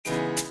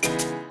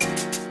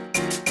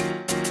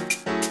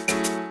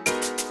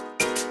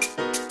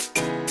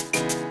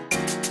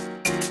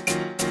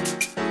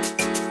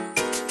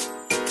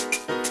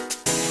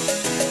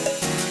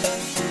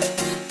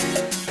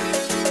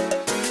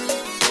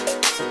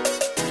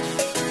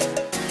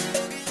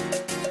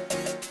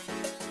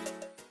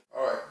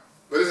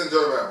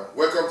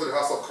welcome to the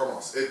House of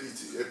Commerce.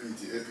 APT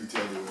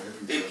anyway.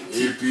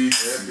 APT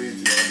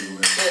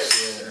anyway.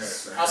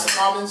 Cheers. House of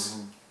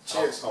Commons.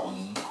 Cheers.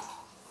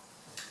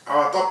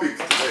 Our topic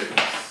today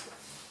is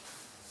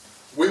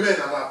women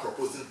are not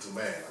proposing to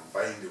men and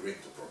buying the ring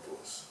to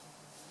propose.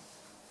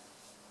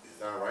 Is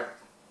that right?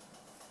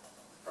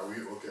 Are we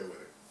okay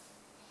with it?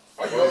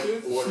 Are you okay?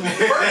 First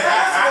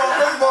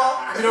of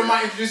all, you don't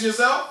mind introducing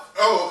yourself?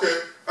 Oh, okay.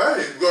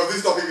 Hey, because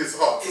this topic is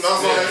hot. I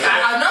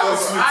know.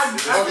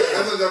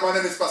 Okay, my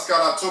name is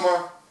Pascal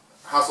Atuma,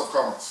 House of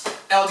Commons.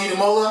 LD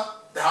Demola,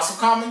 the House of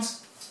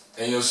Commons.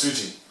 And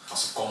Yosuji,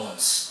 House of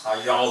Commons. How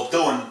y'all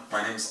doing?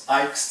 My name's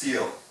Ike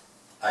Steele.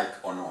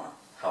 Ike Onoa,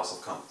 House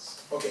of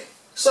Commons. Okay,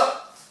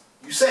 so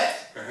you said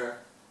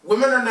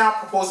women are now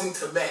proposing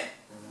to men,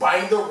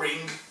 buying the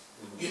ring,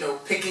 you know,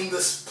 picking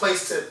this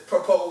place to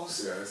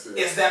propose. Yes.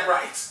 Is that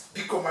right?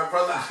 Biko, my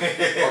brother.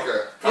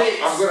 Okay,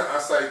 I'm going to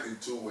answer it in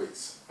two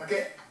ways.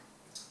 Okay.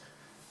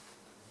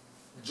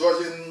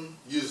 Judging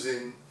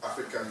using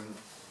African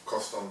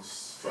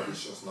customs,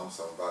 traditions, norms,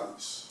 and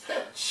values.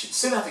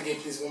 Say that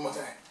again, please, one more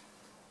time.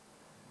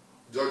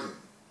 Judging,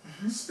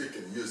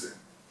 speaking, using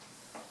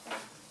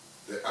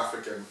the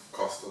African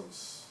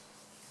customs,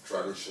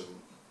 tradition,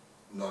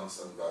 norms,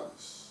 and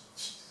values.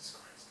 Jesus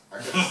Christ. I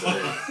can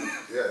say,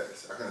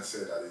 yes, I can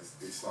say that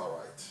it's not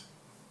right.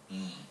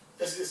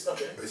 It's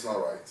okay. It's not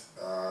right.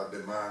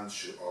 The man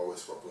should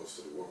always propose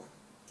to the woman.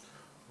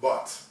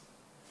 But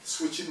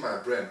switching my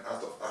brain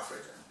out of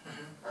Africa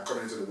and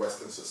coming into the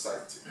Western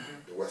society,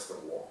 the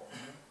Western world,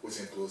 which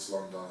includes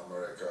London,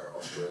 America,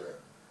 Australia,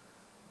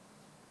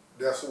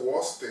 there's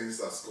worse things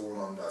that's going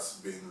on that's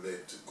being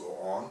laid to go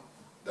on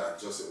than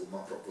just a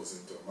woman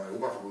proposing to a man. A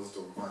woman proposing to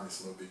a man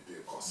is no big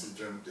deal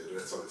considering the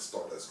rest of the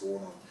stuff that's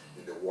going on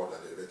in the world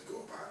that they let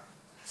go by.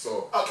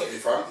 So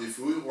if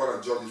we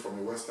want to judge it from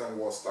a Western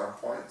world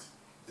standpoint,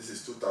 this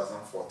is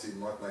 2014,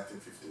 not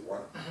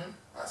 1951.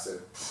 I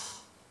said,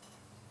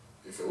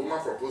 if a woman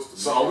proposed to me...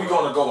 So are we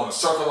going to go in a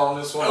circle on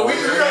this one? You're on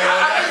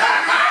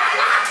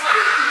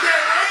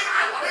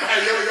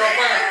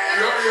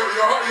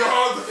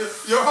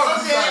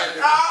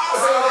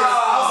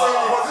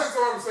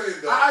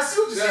I see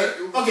what you're saying.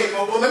 Okay,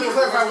 well, let me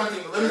clarify one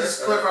thing. Let me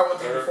just clarify one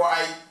thing before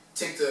I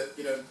take the,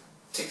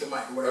 take the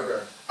mic or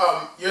whatever.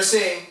 Okay. You're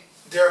saying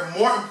there are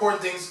more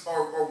important things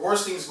or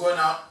worse things going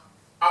out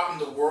in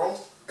the world?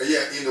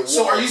 Yeah, in the world.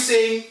 So are you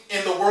saying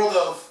in the world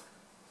of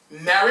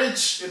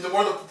marriage, in the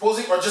world of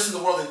proposing, or just in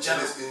the world in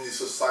general? In the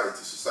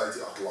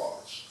society at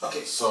large.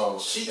 Okay, so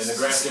in the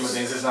grand scheme of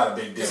things, it's not a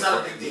big deal. It's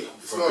not a big deal.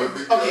 It's not a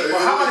big deal. Okay, well,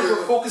 how about if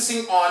we're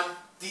focusing on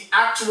the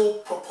actual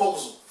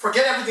proposal?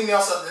 Forget everything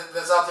else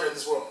that's out there in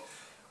this world.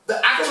 The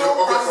actual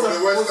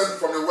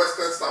from the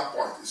Western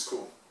standpoint, it's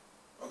cool.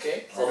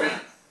 Okay. For me.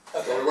 Okay.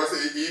 From the Western,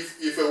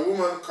 if a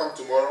woman come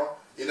tomorrow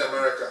in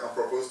America and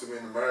propose to me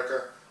in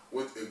America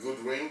with a good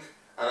ring,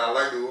 and I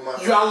like the woman.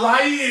 You are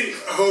lying.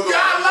 Hold on. You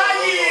are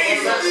lying.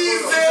 He's a lie.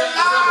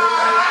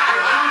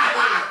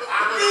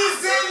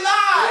 He's a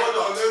lie. Hold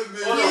on. Let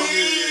me.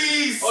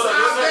 Please. Hold on.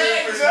 You are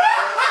lying.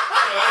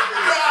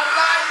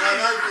 Can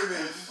I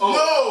finish?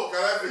 No.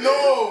 Can I finish?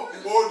 No.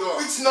 Hold on.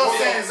 Which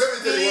nonsense? Let me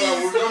tell you what I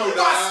would do.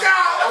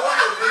 Pascal. I want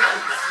to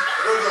finish.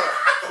 Hold on.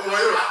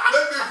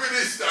 Let me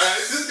finish.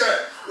 This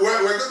guy. We're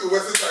going to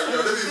Western side.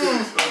 Let me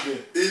finish. Okay.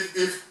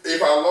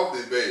 If I love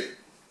the babe,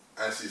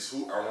 and she's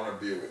who I want to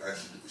be with, and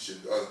she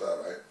does that,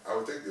 right? I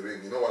will take the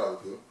ring. You know what I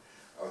will do?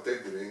 I will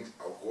take the ring,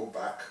 I'll go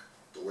back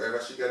to wherever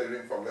she got the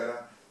ring from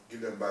later, give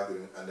them back the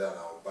ring, and then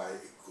I'll buy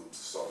a good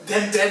solid.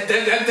 Then that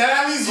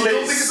means you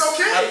don't think it's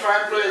okay. A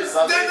fine place.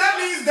 Then that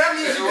means you don't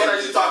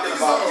think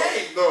it's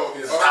okay. No.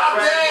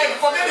 Stop there!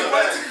 Forget the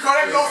politically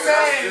correct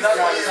nonsense! It's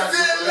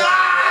a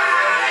lie!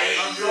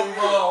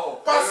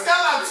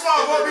 Pascal and two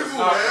other people.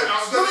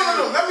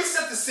 No. Let me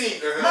set the scene.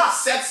 Not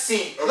set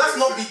scene. Let's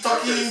not be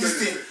talking in this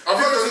thing. I'm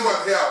not going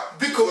to here.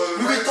 Because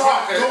we will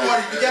talk. Don't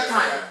worry. We get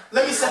time.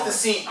 Let me set the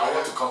scene. I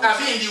want to come. I'll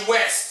be in the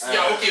West.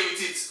 You're okay with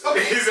it.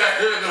 Okay. Wait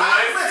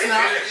now.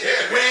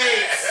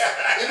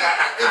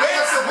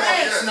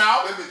 Wait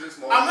now.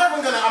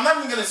 I'm not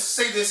even gonna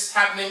say this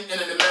happening in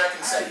an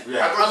American setting.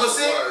 I'm gonna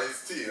say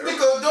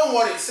because don't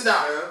worry. Sit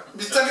down.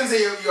 Be talking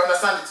say you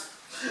understand it.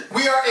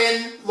 We are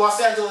in Los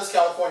Angeles,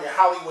 California,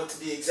 Hollywood to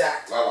be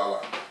exact.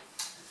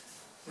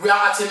 We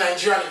are at a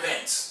Nigerian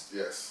event.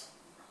 Yes.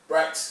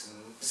 Right?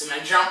 It's a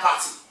Nigerian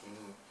party.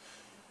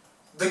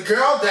 The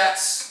girl that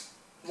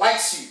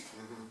likes you,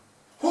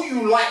 who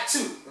you like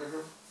too,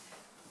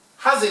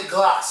 has a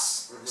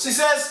glass. She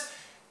says,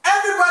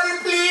 "Everybody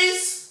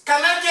please,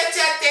 can I get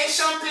your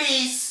attention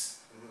please?"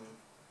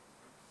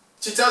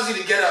 She tells you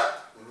to get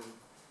up.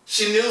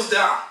 She kneels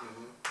down.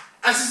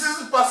 And she says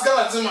to Pascal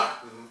Atuma,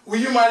 "Will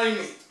you marry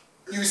me?"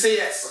 You say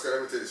yes. Okay,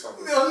 let me tell you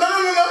something. No.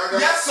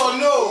 Yes or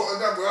no? I'm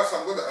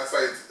going to answer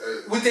it.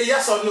 With a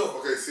yes or no?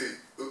 Okay, see,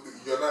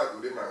 you're not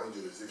within my own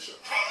jurisdiction.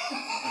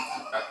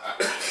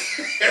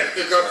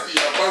 Because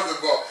you're past the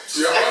ball.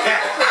 You're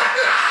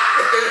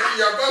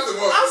past the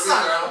ball. Answer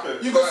now.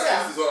 You go say.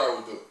 This is what I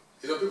would do.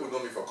 You know, people know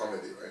me for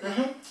comedy, right?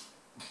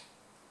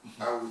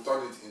 I will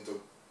turn it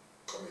into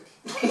comedy.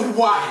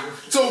 Why?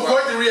 To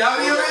avoid the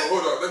reality of it?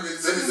 Hold on. Let me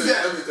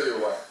tell you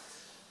why.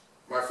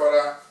 My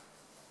father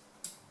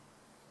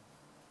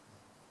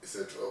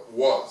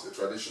was a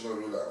traditional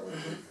ruler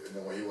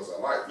when he was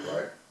alive,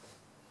 right?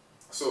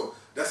 So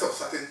there's some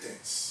certain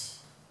things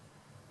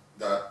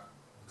that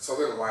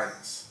certain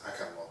lines I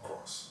cannot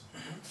cross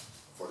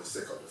for the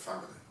sake of the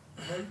family.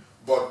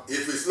 But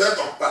if it's left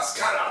on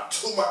Pascal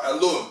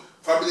alone,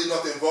 family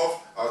not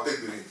involved, I'll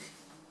take the ring.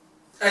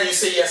 And you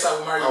say yes, I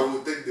will marry you. I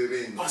will take the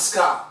ring.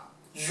 Pascal,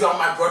 you are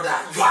my brother.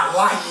 You are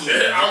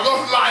lying. I'm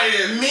not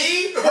lying.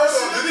 Me?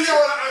 Personally, did you hear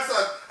what I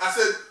answered? I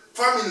said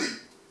family.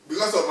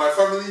 Because of my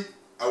family,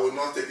 I will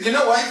not take it. You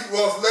know what? If it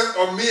was left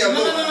on me alone.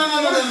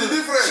 No. What is the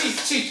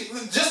difference? Chief,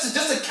 just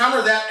to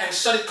counter that and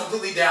shut it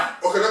completely down.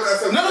 Okay, let me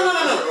answer. No.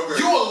 Okay.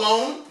 You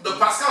alone, the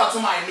Pascal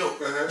Atuma I know,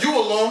 you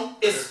alone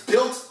is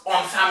built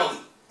on family.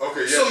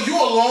 Okay, yeah. So you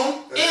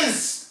alone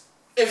is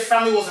if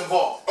family was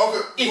involved.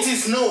 Okay. It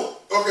is no.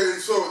 Okay,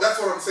 so that's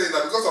what I'm saying.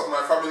 That because of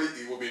my family,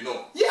 it will be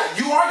no. Yeah,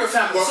 you are your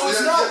family. But so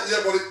it's yeah, no.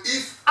 Yeah, but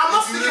if I'm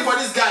not if you speaking remove- for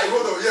this guy.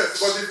 Hold on, yes,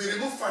 but if you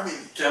remove family,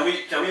 Can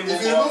we move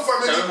if you on? remove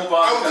family, Can we move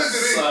on? I will take the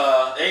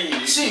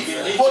ring. Chief,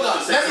 hold on.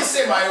 Let me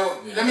say my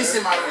own. Let me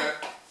say my own.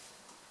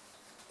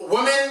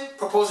 Women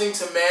proposing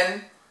to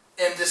men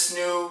in this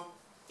new,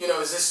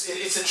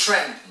 it's a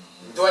trend.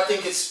 Do I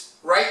think it's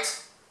right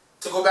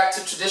to go back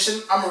to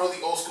tradition? I'm a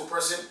really old school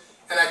person,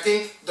 and I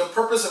think the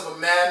purpose of a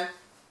man,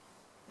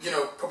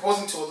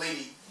 proposing to a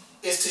lady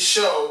is to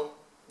show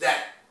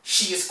that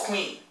she is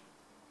queen.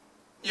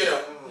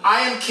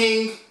 I am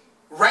king.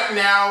 Right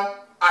now,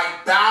 I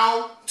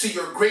bow to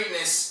your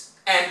greatness,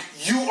 and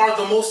you are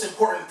the most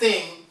important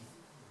thing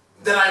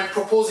that I'm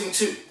proposing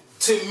to.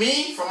 To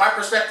me, from my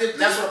perspective,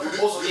 that's what a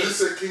proposal Did you is.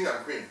 say king and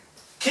queen?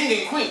 King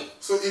and queen.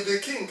 So if the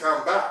king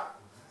can bow,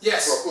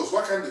 Yes. propose,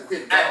 what can the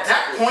queen bow At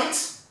that propose?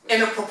 point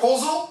in a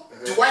proposal,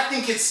 do I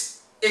think it's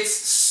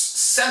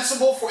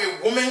sensible for a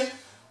woman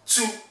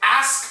to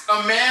ask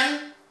a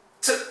man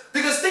to?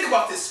 Because think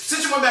about this.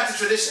 Since you went back to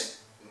tradition,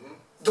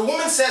 the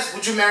woman says,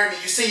 "Would you marry me?"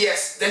 You say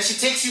yes. Then she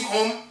takes you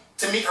home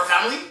to meet her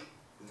family.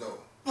 No.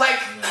 Like,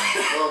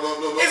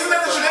 No. Isn't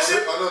that the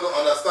tradition? No,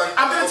 understand.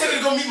 I'm gonna take you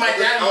to go meet my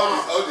dad and mom.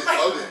 Hold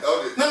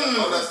it. No.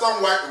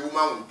 Understand why a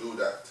woman would do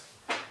that.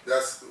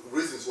 There's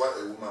reasons why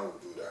a woman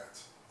would do that.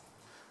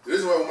 The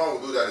reason why a woman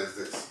would do that is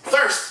this.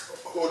 thirst.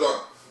 Hold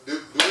on. The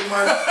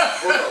woman,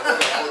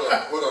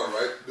 hold on,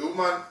 right? The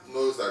woman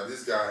knows that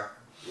this guy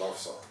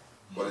loves her,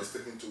 but it's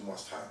taking too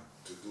much time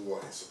to do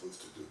what he's supposed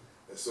to do.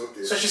 It's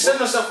okay. So she's setting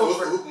herself up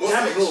for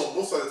damage.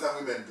 Most of the time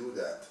women do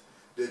that.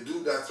 They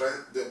do that,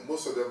 right?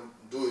 Most of them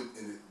do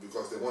it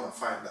because they want to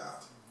find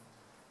out.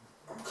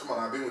 Come on,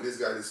 I've been with this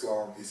guy this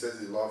long. He says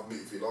he loves me.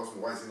 If he loves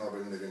me, why is he not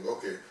bringing the ring?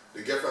 Okay,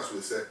 the girlfriends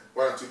will say,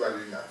 why don't you buy the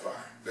ring at 5?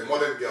 The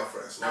modern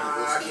girlfriends.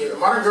 Okay,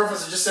 modern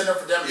girlfriends are just setting up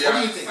for damage. Yeah,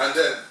 What do you think? and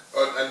then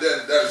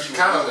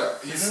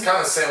He's kind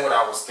of saying what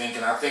I was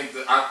thinking. I think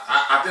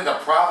I think the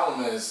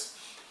problem is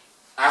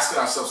asking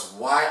ourselves,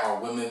 why are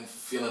women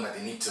feeling like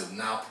they need to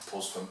now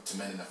propose to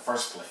men in the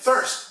first place?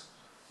 Thirst.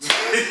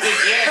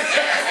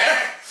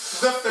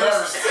 The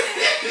thirst.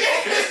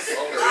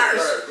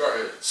 Okay, go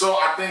ahead. So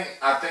I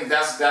think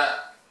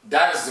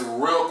that is the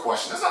real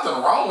question. There's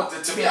nothing wrong with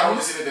it. To me, I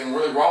don't see anything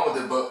really wrong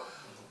with it. But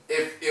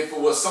if it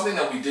was something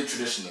that we did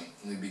traditionally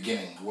in the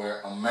beginning,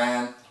 where a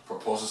man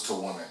proposes to a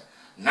woman,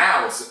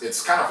 now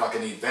it's kind of like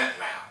an event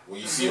now, where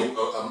you see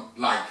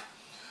like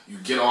you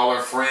get all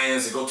her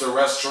friends, you go to a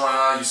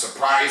restaurant, you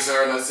surprise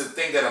her, and it's a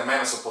thing that a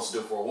man is supposed to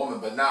do for a woman.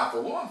 But now, if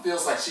a woman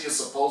feels like she is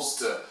supposed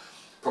to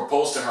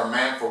propose to her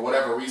man for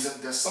whatever reason,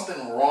 there's something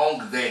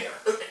wrong there.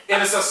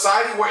 In a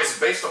society where it's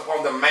based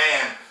upon the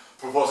man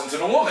proposing to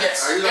the woman. Are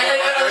Yes. you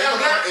talking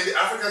about in the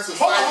African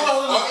society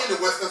Hold on. or in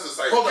the Western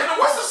society? In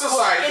the Western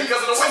society,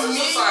 because in the Western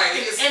society,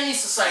 in any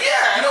society.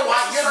 Yeah, You know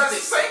why? Western Here's the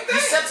society, same thing. thing.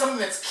 You said something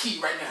that's key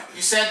right now.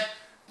 You said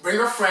bring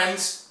her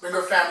friends, bring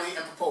her family,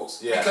 and propose.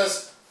 Yeah.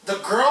 Because the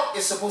girl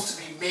is supposed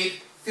to be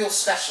made feel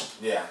special.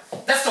 Yeah.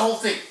 That's the whole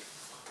thing.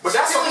 But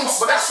that's a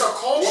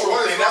cultural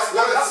thing. That's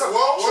a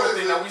cultural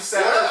thing that we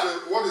set up.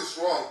 What is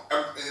wrong?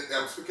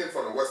 I'm speaking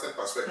from a Western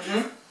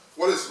perspective.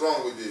 What is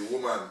wrong with the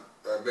woman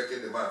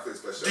making the man feel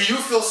special? Do you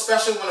feel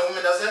special when a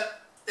woman does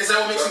that? Is that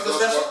what makes you feel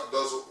special?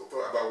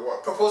 About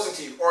what? Proposing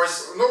to you, or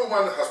is No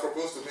woman has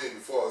proposed to me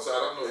before, so I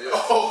don't know yet.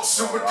 oh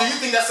super? Do you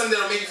think that's something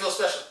that'll make you feel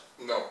special?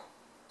 No.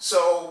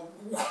 So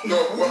No.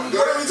 What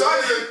are we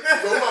talking?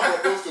 If a woman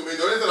proposed to me,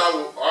 the only thing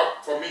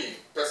for me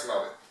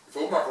personally, if a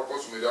woman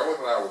proposed to me, the only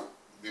thing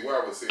the way I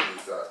would say it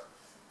is that,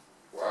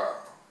 wow,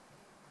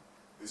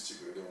 this chick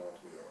really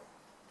wants me.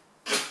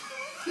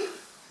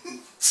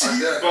 And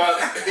then, But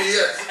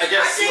yes, I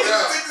guess take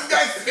this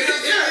guy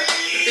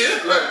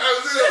seriously. like, I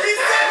was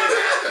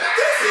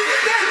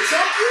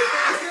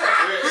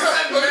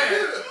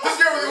This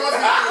girl really wants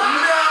me.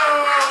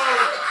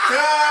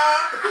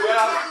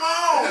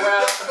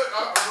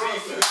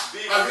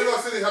 Have you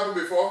not seen it happen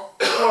before?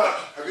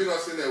 Have you not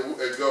seen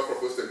a girl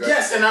propose to a guy?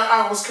 Yes, and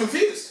I was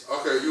confused.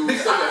 Okay, you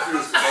so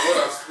confused. My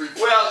God, I'm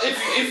speaking. Well,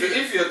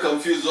 if you're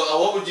confused,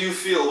 what would you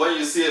feel when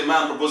you see a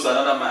man propose to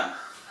another man?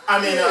 I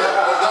mean, that's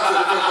a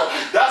different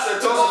topic. That's a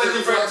totally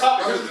different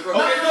topic.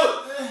 Okay, good.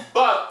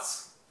 But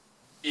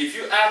if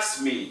you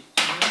ask me,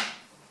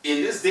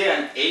 in this day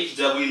and age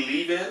that we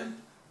live in,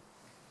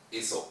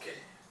 it's okay.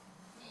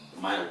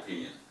 In my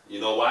opinion. You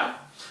know why?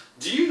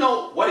 Do you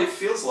know what it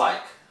feels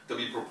like to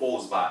be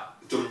proposed to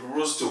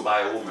by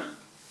a woman?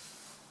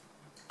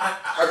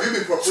 Have you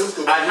been proposed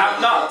to? I have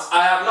not,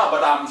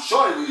 but I'm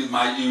sure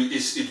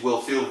it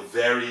will feel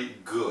very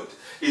good.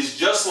 It's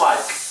just like,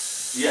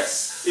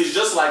 yes, it's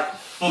just like,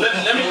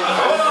 let me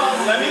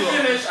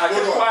finish. I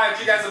get quiet,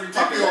 you guys will be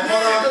talking. Keep your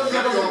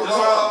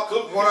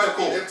moral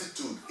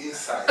aptitude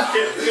inside.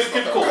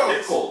 Keep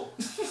cool.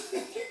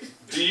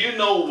 Do you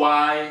know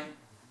why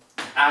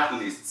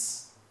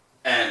athletes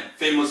and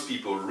famous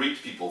people,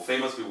 rich people,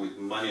 famous people with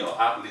money, or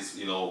athletes,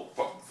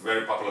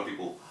 very popular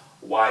people,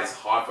 why it's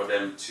hard for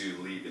them to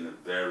live in a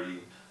very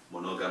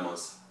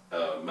monogamous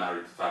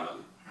married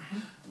family?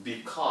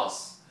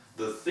 Because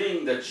the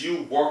thing that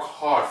you work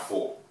hard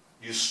for,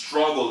 you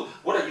struggle,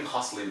 what are you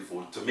hustling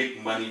for? To make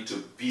money, to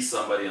be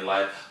somebody in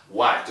life.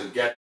 Why? To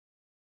get...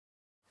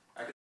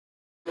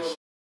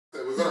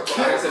 We're gonna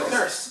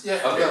thirst.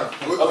 Yeah.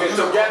 Okay,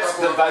 to get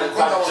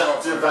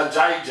the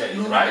vajayjay,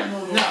 right? No.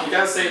 You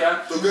can't say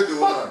that? To get the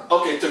woman.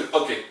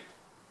 Okay.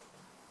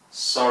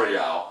 Sorry,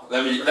 y'all.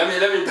 Let me.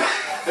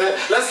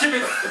 Let's keep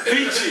it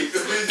PG.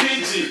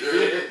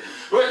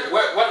 What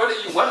are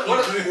you? We're not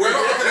going to get into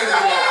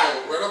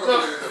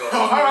that.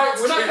 All right,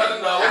 we're not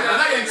cutting now. We're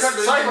not going to cut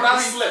this. Sorry for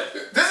that slip.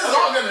 This is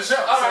all going to show.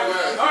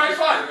 All right,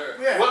 fine.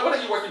 Yeah. What are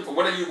you working for?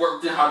 What are you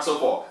working hard so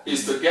for?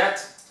 Is to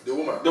get the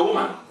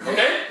woman.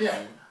 Okay?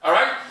 Yeah. All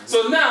right.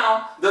 So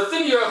now the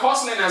thing you're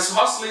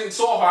hustling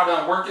so hard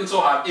and working so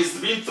hard is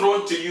being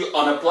thrown to you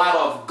on a platter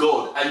of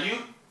gold. Are you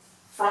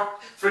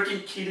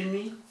freaking kidding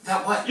me?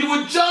 That what? You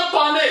would jump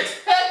on it.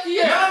 Heck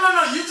yeah.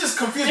 No. You just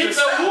confused If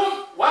yourself. the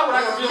woman, why would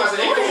I confuse myself?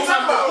 If the woman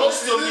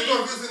proposed to me,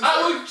 I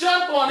would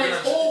jump on it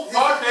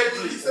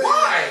wholeheartedly.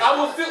 Why? I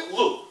would feel.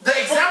 Look. The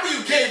example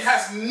you gave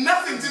has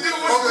nothing to do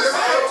with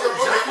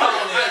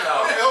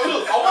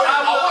Look. I want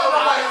to know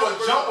why you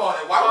would jump on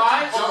it. Why would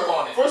you jump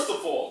on it? First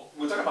of all,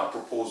 we're talking about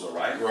proposal,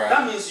 right? Right.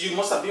 That means you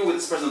must have been with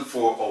this person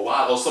for a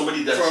while, or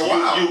somebody that For a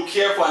while. you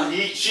care for, and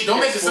she. Don't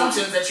make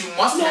assumptions that you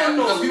must have,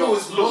 because people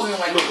was proposing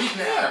like a week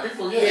now.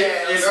 People,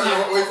 Why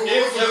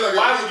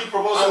would you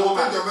propose I to a will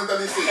woman? think you're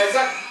mentally sick.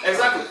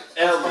 Exactly.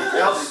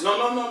 LD.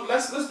 No.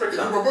 Let's break it If you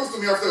down. propose to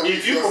me after a week,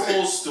 If you you're sick.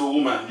 propose to a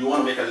woman, you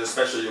want to make her a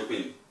special your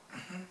queen.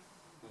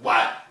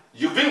 Why?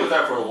 You've been with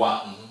her for a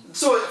while.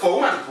 So for a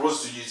woman to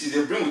propose to you, see,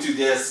 they bring with you,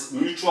 there's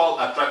mutual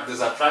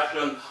there's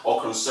attraction or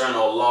concern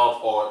or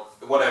love or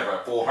whatever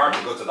for her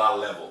to go to that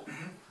level.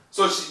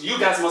 So you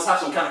guys must have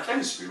some kind of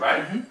chemistry,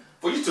 right?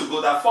 For you to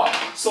go that far.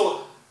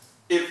 So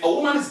if a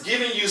woman is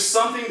giving you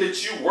something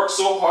that you work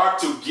so hard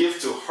to give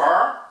to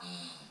her,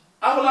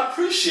 I will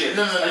appreciate it.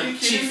 No. Are you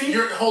kidding Chief, me?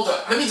 hold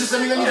up. Let me just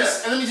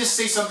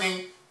say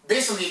something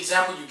based on the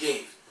example you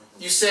gave.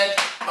 You said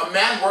a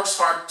man works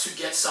hard to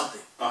get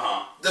something.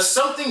 The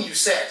something you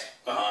said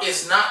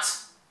is not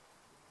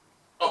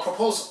a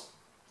proposal.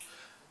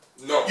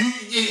 No.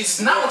 It's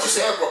not what you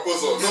said. It's not a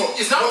proposal. No.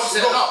 It's not what you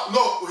said at all.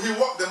 No.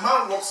 The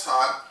man works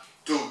hard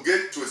to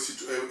get to a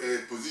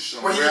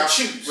position where you can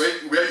choose.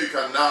 Where you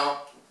can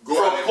now go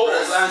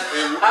propose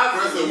and have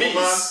impress the means.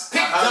 woman.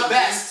 Pick and the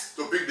best.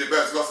 To pick the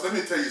best. Because let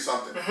me tell you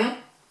something.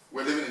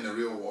 We're living in the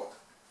real world.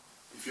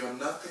 If you're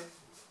nothing,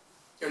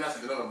 You're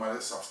nothing. you're not a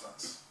married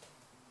substance.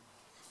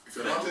 If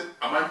you're nothing,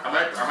 Am I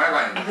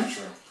lying?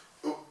 Sure.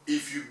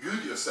 If you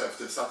build yourself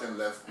to a certain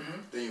level,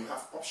 then you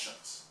have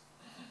options.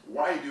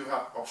 Why do you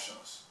have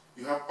options?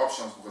 You have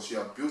options because you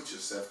have built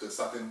yourself to a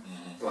certain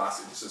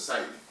class in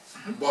society.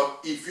 But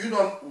if you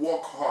don't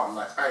work hard,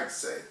 like I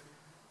said,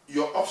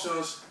 your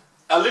options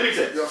are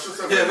limited. Your options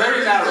are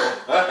very narrow.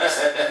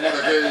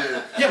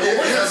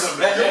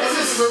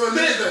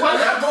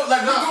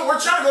 We're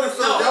trying to go to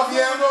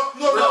Philadelphia.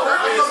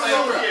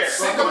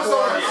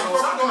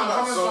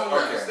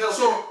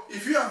 So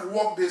if you have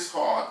worked this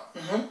hard,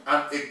 and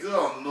a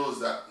girl knows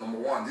that, number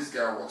one, this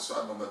guy works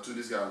hard, number two,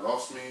 this guy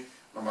loves me,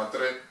 number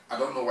three, I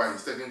don't know why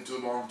he's taking too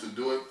long to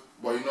do it,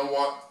 but you know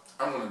what?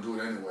 I'm going to do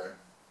it anyway.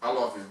 I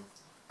love him.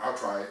 I'll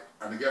try it.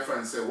 And the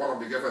girlfriend said, one of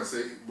the girlfriends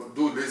say,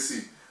 dude, let's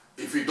see.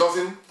 If he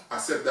doesn't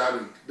accept that,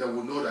 then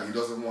we'll know that he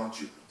doesn't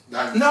want you.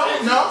 That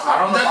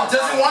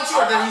doesn't want you,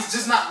 or that he's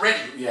just not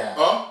ready. Yeah.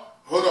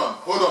 Hold on.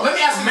 Let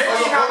me ask you.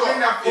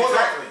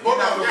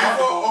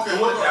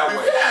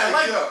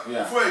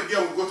 Before a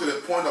girl will go to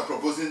the point of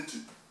proposing to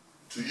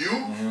you,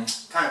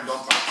 time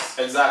don't pass.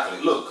 Exactly.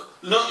 Look.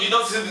 No, you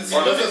don't see the thing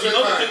Okay, whose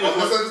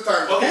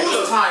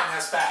time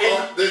has passed?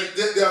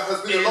 There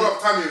has been a lot of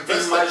time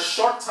invested. In my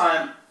short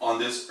time on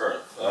this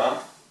earth,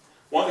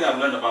 one thing I've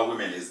learned about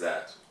women is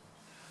that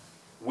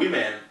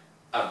women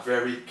are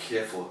very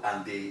careful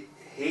and they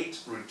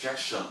hate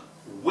rejection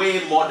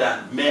way more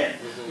than men.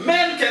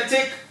 Men can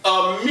take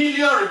 1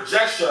 million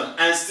rejection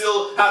and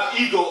still have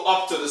ego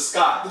up to the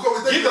sky.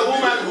 Give a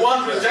woman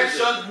one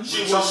rejection,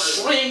 she will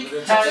shrink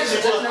and she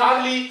will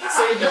hardly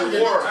say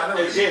the word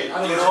again.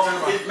 You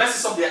know, it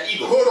messes up their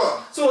ego. Hold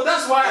on. So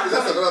that's why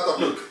That's another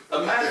topic. look, a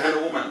man and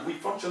a woman, we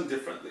function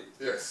differently.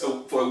 Yes.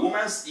 So for a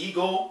woman's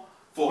ego,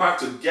 for her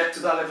to get to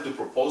that level to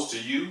propose to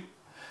you,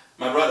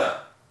 my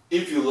brother,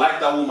 if you like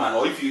that woman,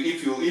 or if you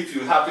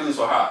have feelings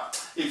for her,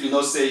 if you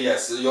not say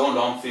yes, you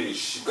don't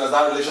finish because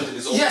that relationship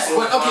is over. Yes,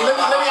 but okay, let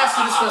me ask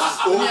you this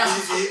question. Let me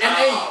ask you, and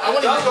hey, I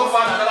want to just go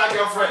find another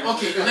girlfriend.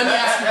 Okay, let me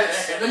ask you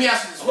this. Let me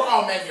ask you this. We're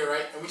all men here,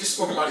 right? And we just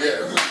spoke about it,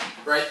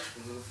 right?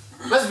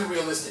 Let's be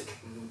realistic.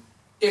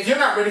 If you're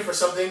not ready for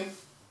something,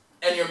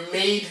 and you're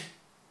made,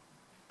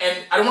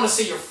 and I don't want to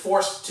say you're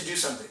forced to do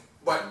something,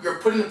 but you're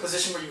put in a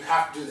position where you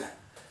have to do that,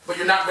 but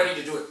you're not ready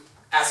to do it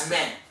as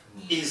men.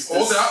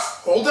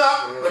 Hold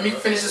up. Let me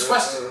finish this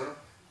question.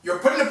 You're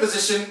put in a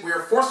position where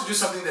you're forced to do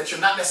something that you're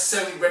not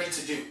necessarily ready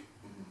to do.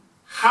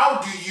 How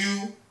do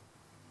you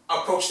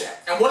approach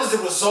that? And what is the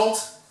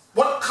result?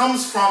 What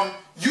comes from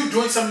you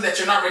doing something that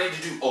you're not ready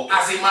to do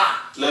as a man?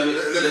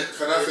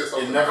 Can I say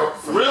something?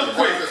 Real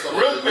quick.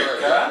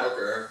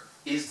 Okay.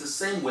 It's the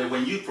same way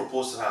when you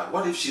propose to her.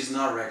 What if she's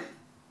not ready?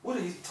 What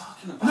are you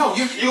talking about? No,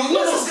 you're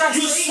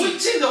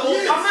switching the whole.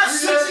 I'm not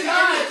switching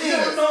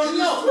anything.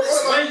 No.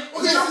 Okay,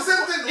 it's the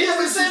same thing. It's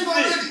the same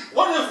thing.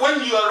 What if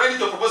when you are ready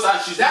to propose to her,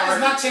 she's that not does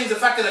ready? not change the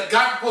fact that a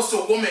guy proposed to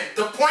a woman.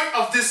 The point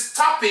of this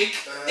topic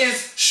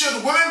is,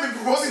 should women be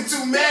proposing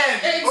to men?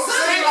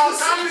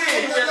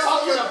 Exactly. We're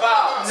talking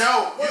about.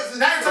 No.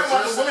 Now you're talking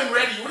about the woman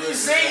ready. What are you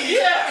saying?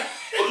 Yeah.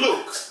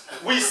 Look,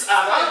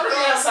 I already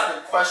answered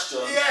the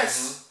question.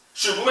 Yes.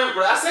 Should women be?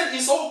 I said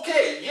it's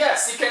okay.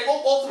 Yes, it can go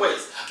both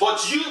ways.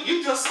 But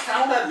you just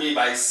countered me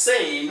by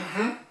saying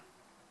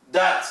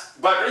that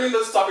by bringing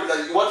this topic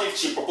that what if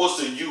she proposed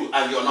to you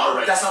and you're not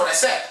ready? That's not what I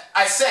said.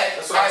 I said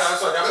That's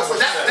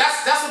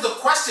what the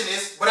question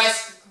is. But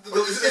it's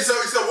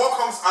a what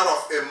comes out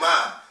of a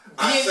man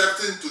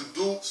accepting to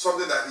do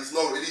something that he's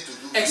not ready to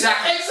do.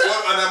 Exactly.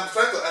 Well, and I'm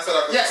trying to answer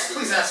that question. Yes,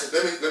 please answer.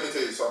 Let me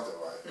tell you something,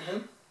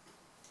 right?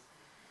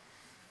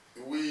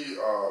 We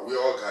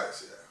all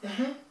guys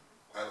here.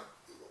 And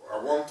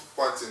at one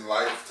point in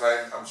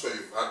lifetime, I'm sure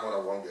you've had more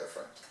than one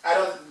girlfriend. I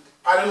don't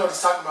know what he's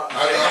talking about.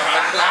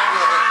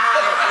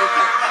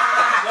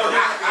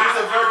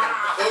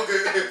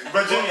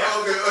 Virginia.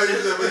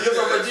 You're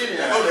from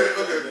Virginia. Okay.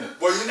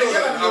 But you know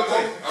that among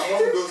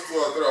those 2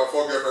 or 3 or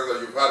 4 girlfriends that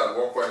you've had at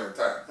one point in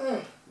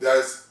time,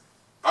 there's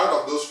out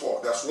of those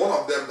 4, there's one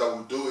of them that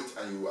will do it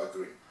and you will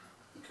agree.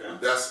 Okay.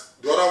 There's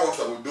the other ones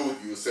that will do it,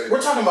 you say.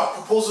 We're talking about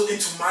proposal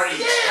into marriage,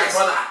 my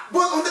brother.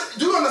 But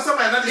do you understand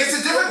my analysis? It's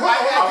a different.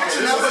 This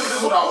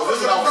is what I was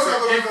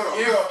saying.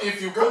 If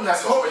you put that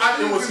situation,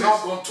 it was not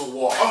going to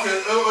work.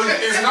 Okay.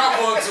 It's not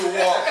going to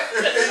work.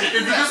 If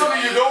you do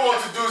something you don't want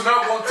to do, it's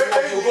not going to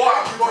work. You go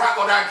out and crack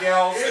on that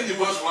girl, and you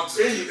just want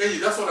to. Hey,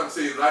 that's what I'm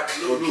saying, right?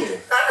 Okay.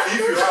 If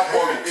you have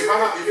 4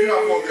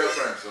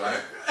 girlfriends,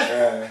 right?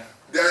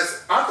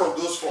 There's out of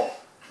those 4,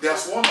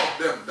 there's one of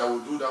them that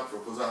will do that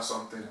proposal or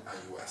something and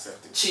you will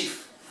accept it.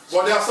 Chief.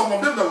 But there are some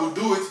of them that will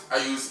do it and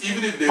you,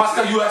 even if they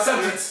Pastor, you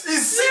accept it. Let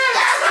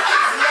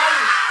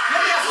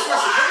me ask a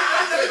question.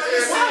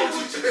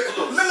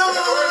 No.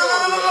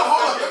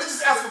 Hold on. Let me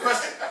just ask a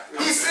question.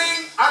 He's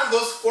saying out of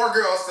those 4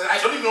 girls that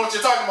I don't even know what you're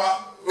talking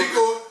about,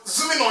 Pico,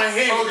 zooming on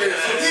him.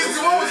 He's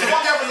the one with the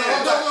one guy with the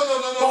whole time.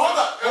 No.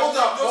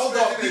 Hold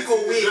up. Pico,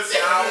 wait. There's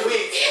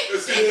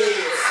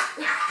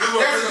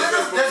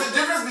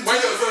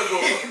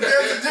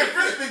a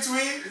difference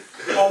between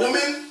a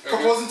woman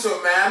proposing to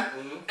a man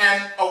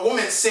and a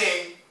woman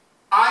saying,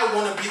 I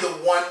want to be the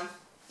one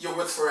you're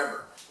with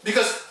forever.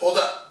 Because, hold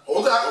up.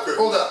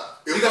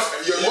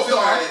 Because you're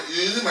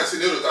using my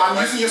scenario. I'm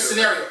using your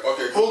scenario.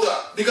 Okay. Hold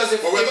up. Because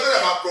if but we're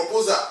talking about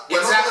proposal.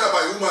 We're not talking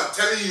about a woman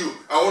telling you,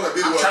 I want to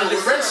be the one. I'm trying to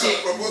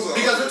differentiate.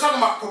 Because we're talking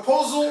about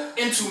proposal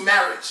into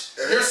marriage.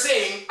 You're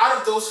saying, out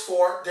of those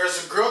 4,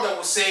 there's a girl that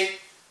will say,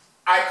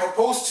 I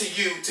propose to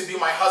you to be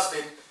my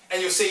husband,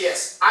 and you'll say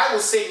yes. I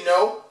will say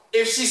no.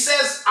 If she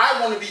says, I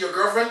want to be your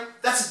girlfriend,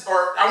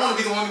 or I want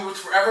to be the one you're with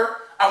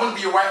forever, I want to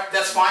be your wife,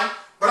 that's fine.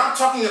 But I'm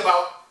talking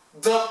about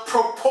the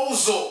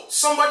proposal.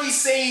 Somebody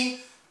saying,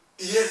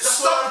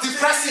 stop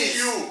depressing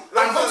you.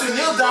 I'm going to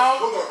kneel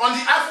down on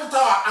the Eiffel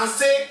Tower and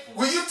say,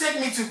 will you take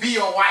me to be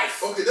your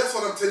wife? Okay, that's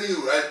what I'm telling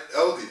you, right,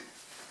 LD?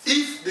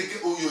 If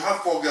you have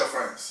 4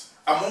 girlfriends,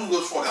 among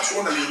those 4, there's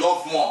one that you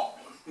love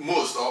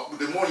most, or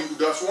the more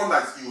there's one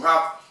that you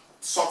have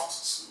soft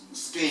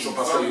skin. So,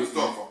 Pastor,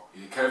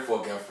 you carry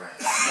 4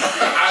 girlfriends.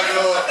 I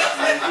know.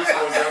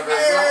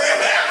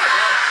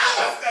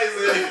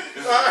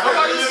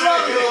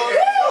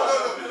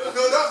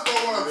 No, that's not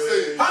what I'm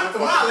saying.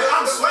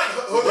 I'm sweating.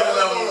 Hold on,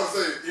 that's what I'm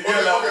saying.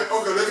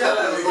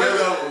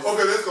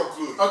 Okay, let's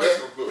conclude. Okay.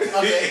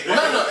 No.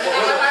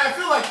 I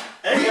feel like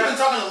we've been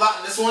talking a lot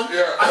in this one.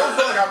 Yeah. I don't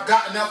feel like I've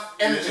got enough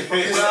energy for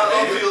this. Well,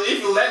 if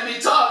you let me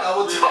talk, I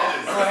will talk.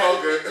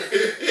 Okay.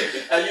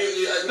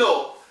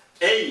 And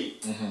Amy,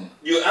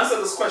 you answer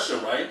this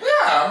question, right?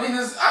 Yeah, I mean,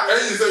 it's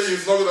And you say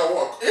it's not gonna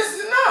work. it's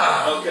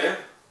nah. Okay.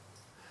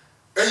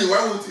 And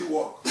why would it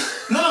work?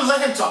 No,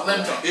 let him talk. Let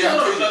him talk. Yeah,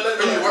 no,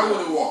 why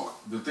would it work?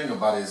 The thing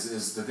about it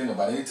is the thing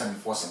about it, anytime you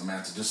force a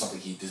man to do something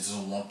he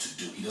doesn't want to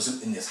do, he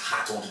doesn't in his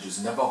heart want to do,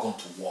 it's never going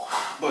to work.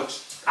 But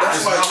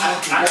That's why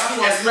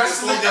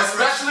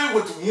Especially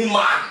with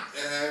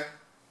woman.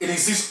 It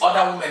is this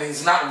other woman,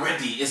 he's not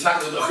ready. It's not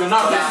if you're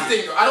not Here's the ready.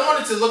 thing, though. I don't want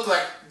it to look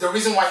like the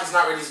reason why he's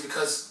not ready is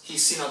because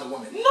he's seen other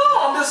women. No,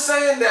 I'm just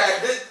saying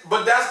that.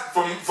 But that's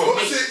for But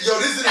me. see, your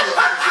reason is your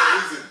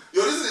reason.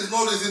 Your reason is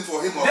no reason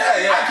for him. Or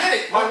Yeah, I get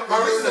it. My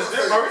reason is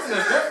different. My reason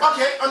is different.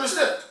 Okay,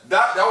 understood.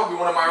 That would be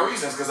one of my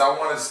reasons because I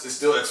want to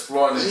still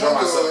explore and enjoy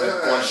myself and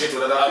go and shit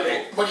with other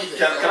people. What do you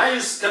think? Can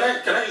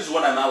I use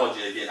one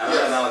analogy again?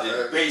 Another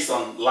analogy based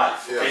on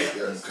life. Okay.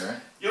 Yes. Okay.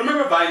 You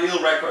remember vinyl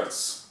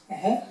records?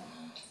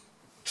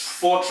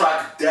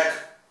 4-track deck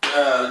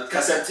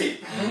cassette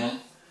tape.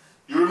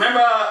 You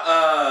remember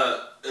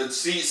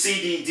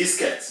CD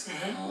diskettes?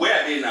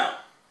 Where are they now?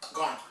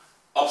 Gone.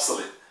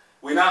 Obsolete.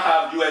 We now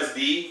have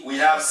USB, we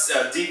have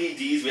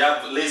DVDs, we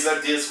have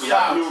laser discs, we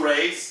have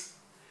Blu-rays.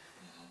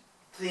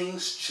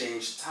 Things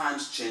change,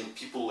 times change,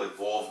 people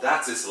evolve.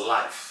 That is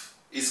life.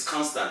 It's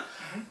constant.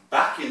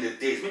 Back in the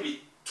days, maybe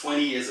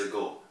 20 years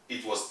ago,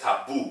 it was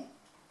taboo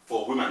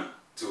for women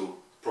to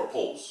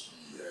propose.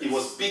 Yes. It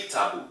was big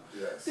taboo.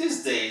 Yes.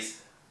 These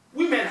days,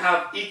 women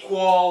have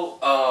equal,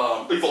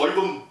 or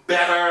even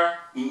better,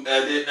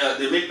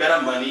 they make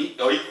better money,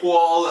 or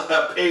equal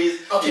pay,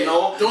 Okay, you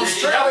know. don't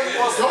stray from the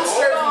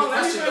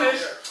Let me question,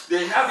 finish.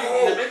 They have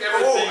they make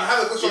everything. I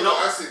have a question you know,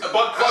 to ask him.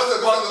 But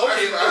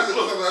okay,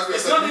 look,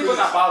 it's not even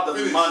about the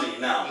Finish. money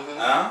now.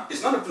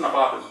 It's not even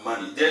about the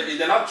money.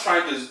 They're not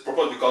trying to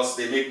propose because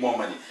they make more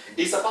money.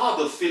 It's about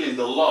the feeling,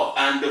 the love,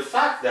 and the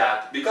fact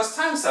that because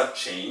times have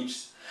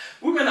changed,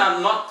 women are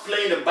not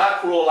playing the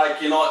back role like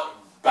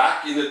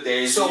back in the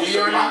days. So we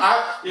are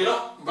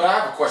But I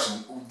have a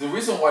question. The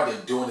reason why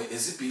they're doing it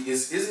isn't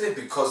it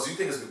because do you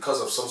think it's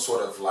because of some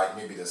sort of like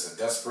maybe there's a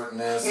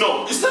desperateness?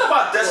 No, it's not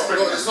about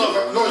desperateness. it's not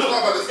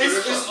about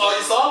desperation.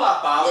 It's all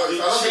about No, the I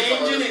don't think it's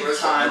about changing in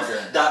desperation. time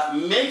Okay. that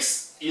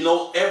makes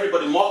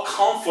everybody more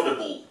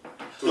comfortable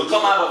to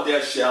come out of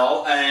their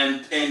shell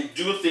and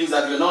do things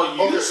that you're not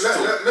used to.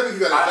 Let me give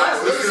you an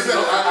example. Let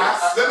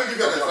me give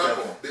you an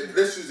example.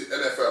 Let's use the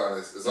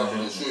NFL as an example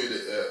to show you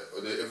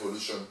the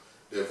evolution,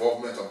 the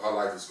evolvement of how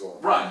life is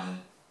going. Right.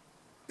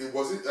 It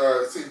was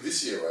say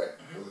this year, right?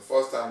 It was the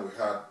first time we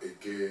had a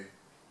gay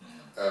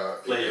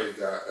Player. a gay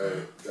guy.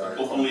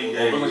 Openly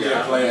Openly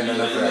gay player in the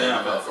NFL.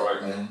 Yeah, that's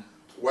right.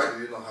 Why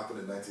did it not happen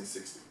in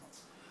 1960?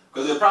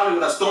 Because they probably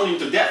would have stoned him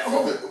to death.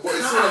 Okay, but you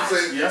see what I'm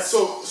saying? Yes.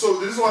 So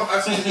the reason why I'm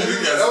asking you,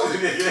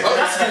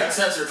 That's getting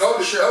censored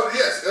for sure.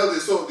 yes,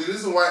 LD. So the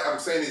reason why I'm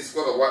saying is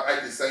because of what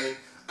Ike is saying.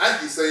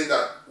 Ike is saying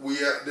that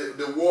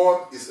the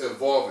world is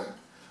evolving.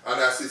 And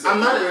as he said,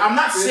 I'm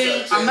not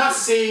saying.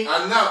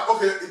 And now,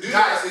 okay, do you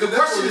Guys, in the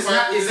next question is 25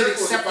 not, is it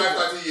 25,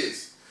 acceptable? 30 years.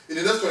 In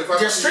the next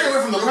 25 You're straight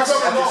away from the question.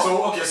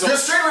 So You're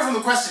straight away from the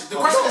question. The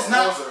question is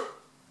not,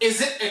 is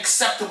it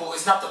acceptable?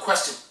 Is not the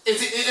question. Is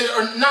it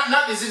or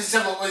not? Is it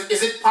acceptable?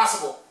 Is it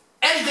possible?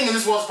 Anything in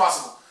this world is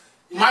possible.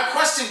 The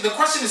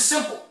question is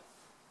simple.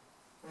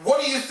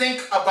 What do you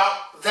think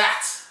about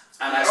that?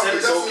 And I said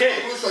it's okay.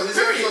 Period. So it's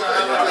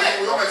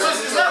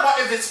not about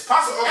if it's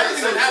possible.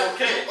 Anything can happen.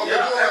 Okay. Okay,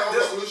 Yeah.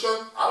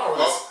 conclusion. I don't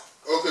really.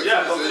 Okay.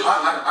 Yeah,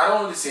 I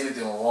don't really see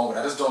anything wrong with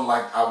it. I just don't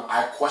like.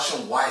 I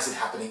question why is it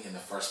happening in the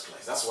first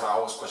place. That's what I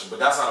always question. But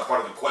that's not a part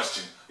of the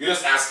question. You're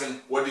just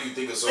asking what do you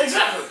think is so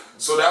Exactly.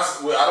 So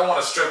that's I don't want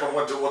to strip on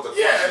what the question.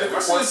 Yeah, the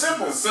question is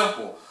simple. It's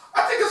simple.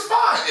 I think it's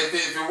fine if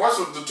it works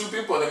with the two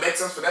people and it makes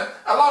sense for them.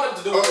 Allow them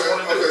to do what they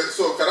want to do. Okay,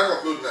 so can I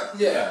conclude now?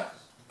 Yeah.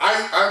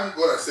 I'm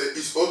gonna say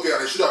it's okay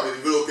and it should have been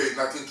very okay in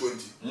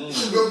 1920. It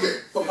should be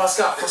okay. But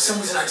Pascal, for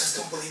some reason I just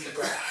don't believe it,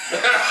 bro. Like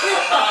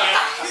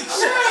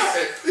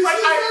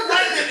I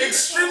find it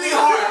extremely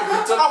hard.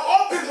 Of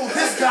all people,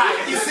 this guy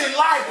is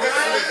alive,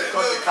 man.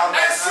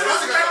 As soon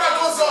as the camera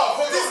goes off,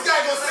 this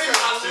guy gonna say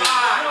my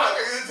life.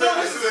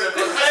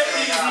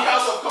 Easy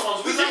House of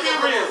Commons. We keep it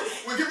real.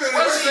 We keep it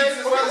What you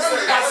saying is what you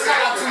saying.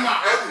 Pascal Atuma.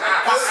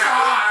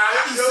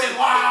 Pascal, he's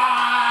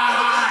alive.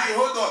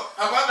 Hold on.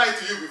 Have I lied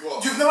to you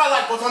before? You've never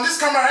lied, but on this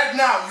camera right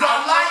now, you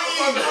are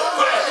lying.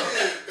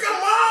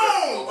 Come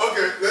on.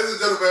 Okay, ladies and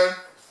gentlemen.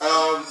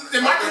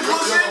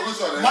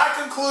 My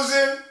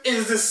conclusion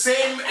is the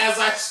same as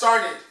I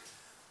started.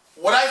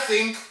 What I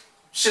think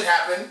should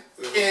happen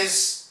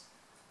is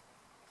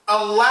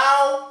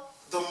allow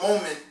the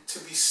moment to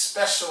be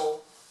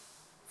special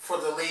for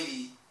the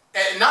lady.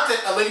 And not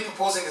that a lady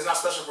proposing is not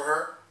special for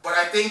her, but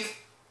I think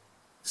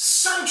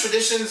certain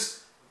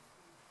traditions,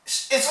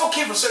 it's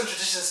okay for certain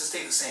traditions to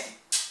stay the same.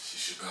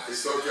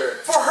 It's okay.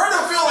 For her to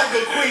feel like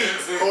the queen,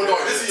 Hold on.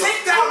 This is your,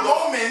 take that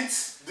moment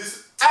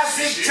as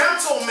a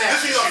gentleman.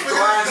 This is your Sit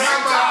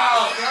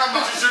down.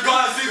 You should go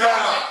and sit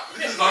down.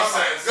 This is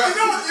nonsense. You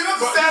know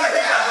the sad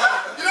thing?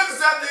 You know the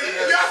sad thing?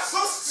 You are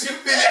so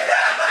stupid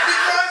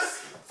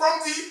because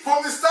from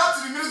the start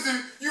to the middle,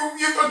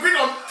 you've agreed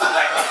on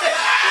like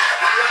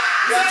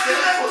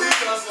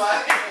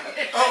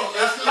Oh,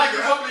 like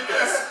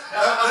Republicans.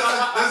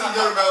 Listen,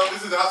 gentlemen,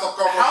 this is the House of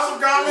Commons. House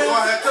of Commons. Go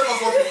ahead, tell us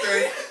what you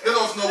think. Let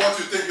us know what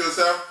you think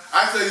yourself.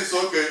 I said it's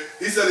okay.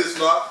 He said it's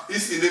not.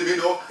 He's in the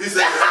middle. He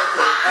said it's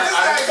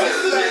okay.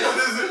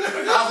 This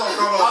is House of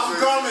Commons. House of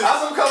Commons. Have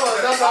some color.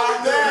 That's all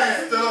I'm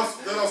doing. Tell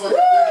us what you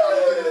think.